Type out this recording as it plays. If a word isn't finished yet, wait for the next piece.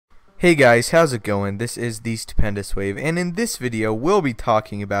Hey guys, how's it going? This is the Stupendous Wave, and in this video we'll be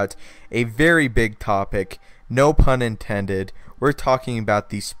talking about a very big topic, no pun intended. We're talking about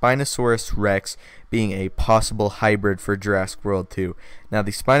the Spinosaurus-Rex being a possible hybrid for Jurassic World 2. Now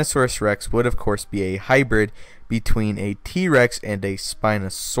the Spinosaurus-Rex would of course be a hybrid between a T-Rex and a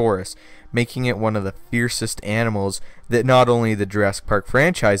Spinosaurus, making it one of the fiercest animals that not only the Jurassic Park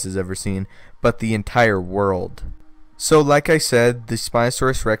franchise has ever seen, but the entire world. So like I said, the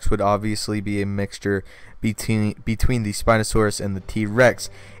Spinosaurus-Rex would obviously be a mixture between the Spinosaurus and the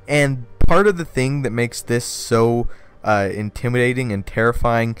T-Rex. And part of the thing that makes this so intimidating and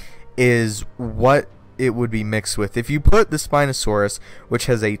terrifying is what it would be mixed with. If you put the Spinosaurus, which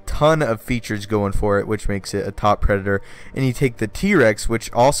has a ton of features going for it, which makes it a top predator, and you take the T-Rex,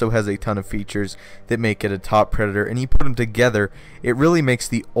 which also has a ton of features that make it a top predator, and you put them together, it really makes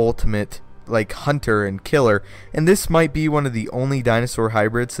the ultimate like hunter and killer. And this might be one of the only dinosaur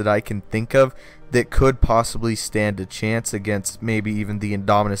hybrids that I can think of that could possibly stand a chance against maybe even the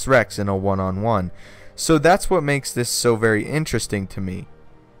Indominus Rex in a one-on-one. So that's what makes this so very interesting to me.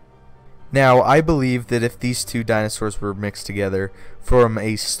 Now, I believe that if these two dinosaurs were mixed together, from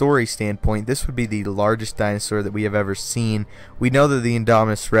a story standpoint, this would be the largest dinosaur that we have ever seen. We know that the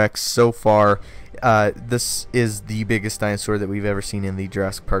Indominus Rex, so far, this is the biggest dinosaur that we've ever seen in the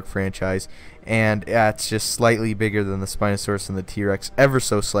Jurassic Park franchise, and it's just slightly bigger than the Spinosaurus and the T-Rex, ever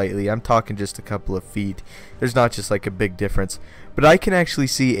so slightly. I'm talking just a couple of feet. There's not just like a big difference. But I can actually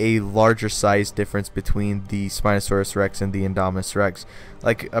see a larger size difference between the Spinosaurus-Rex and the Indominus Rex,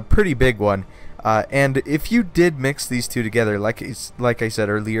 like a pretty big one. And if you did mix these two together, like I said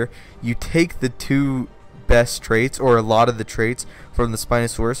earlier, you take the two best traits, or a lot of the traits from the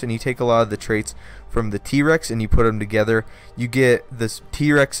Spinosaurus, and you take a lot of the traits from the T-Rex and you put them together, you get this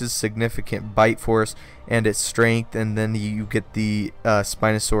T-Rex's significant bite force and its strength, and then you get the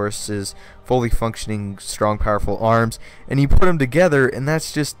Spinosaurus's fully functioning, strong, powerful arms, and you put them together, and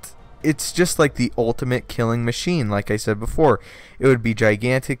it's just like the ultimate killing machine. Like I said before, it would be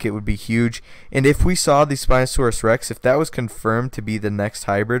gigantic, it would be huge. And if we saw the Spinosaurus-Rex, if that was confirmed to be the next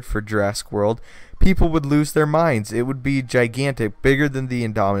hybrid for Jurassic World, people would lose their minds. It would be gigantic, bigger than the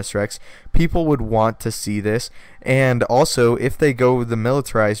Indominus Rex. People would want to see this. And also, if they go the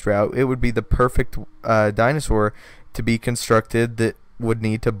militarized route, it would be the perfect dinosaur to be constructed that would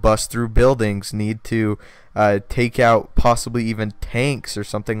need to bust through buildings, need to take out possibly even tanks or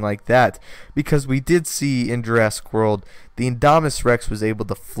something like that, because we did see in Jurassic World the Indominus Rex was able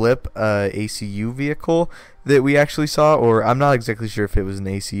to flip a ACU vehicle that we actually saw, or I'm not exactly sure if it was an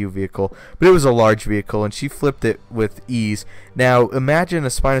ACU vehicle, but it was a large vehicle and she flipped it with ease. Now imagine a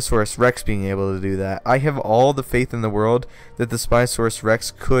Spinosaurus Rex being able to do that. I have all the faith in the world that the Spinosaurus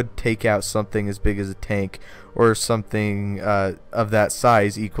Rex could take out something as big as a tank, or something of that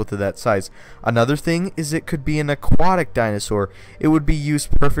size, equal to that size. Another thing is it could be an aquatic dinosaur. It would be used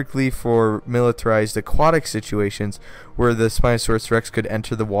perfectly for militarized aquatic situations where the Spinosaurus Rex could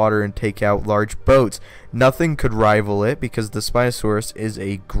enter the water and take out large boats. Nothing could rival it because the Spinosaurus is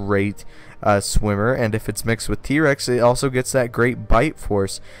a great swimmer, and if it's mixed with T-Rex, it also gets that great bite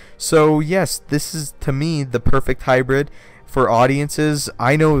force. So yes, this is to me the perfect hybrid. For audiences,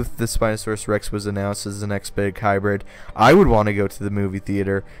 I know if the Spinosaurus Rex was announced as the next big hybrid, I would want to go to the movie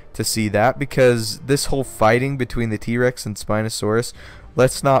theater to see that, because this whole fighting between the T-Rex and Spinosaurus,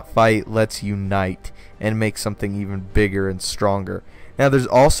 let's not fight, let's unite and make something even bigger and stronger. Now there's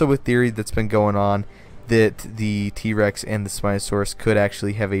also a theory that's been going on that the T-Rex and the Spinosaurus could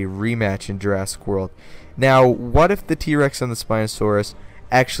actually have a rematch in Jurassic World. Now what if the T-Rex and the Spinosaurus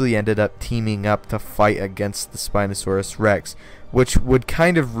actually ended up teaming up to fight against the Spinosaurus-Rex, which would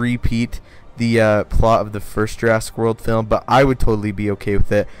kind of repeat the plot of the first Jurassic World film, but I would totally be okay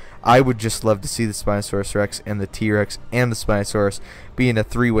with it. I would just love to see the Spinosaurus-Rex and the T-Rex and the Spinosaurus be in a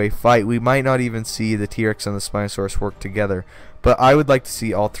three-way fight. We might not even see the T-Rex and the Spinosaurus work together, but I would like to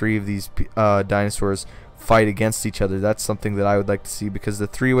see all three of these dinosaurs fight against each other. That's something that I would like to see, because the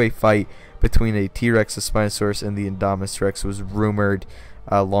three-way fight between a T-Rex, a Spinosaurus, and the Indominus Rex was rumored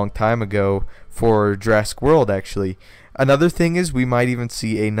a long time ago for Jurassic World, actually. Another thing is we might even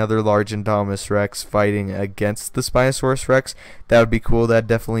see another large Indominus Rex fighting against the Spinosaurus Rex. That would be cool. That'd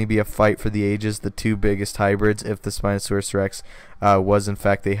definitely be a fight for the ages, the two biggest hybrids, if the Spinosaurus Rex was in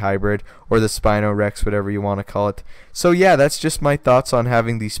fact a hybrid, or the Spino Rex, whatever you want to call it. So yeah, that's just my thoughts on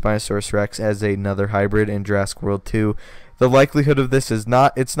having the Spinosaurus Rex as another hybrid in Jurassic World 2. The likelihood of this is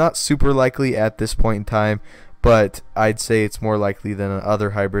it's not super likely at this point in time, but I'd say it's more likely than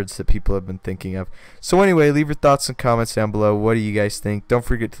other hybrids that people have been thinking of. So anyway, leave your thoughts and comments down below. What do you guys think? Don't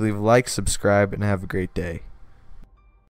forget to leave a like, subscribe, and have a great day.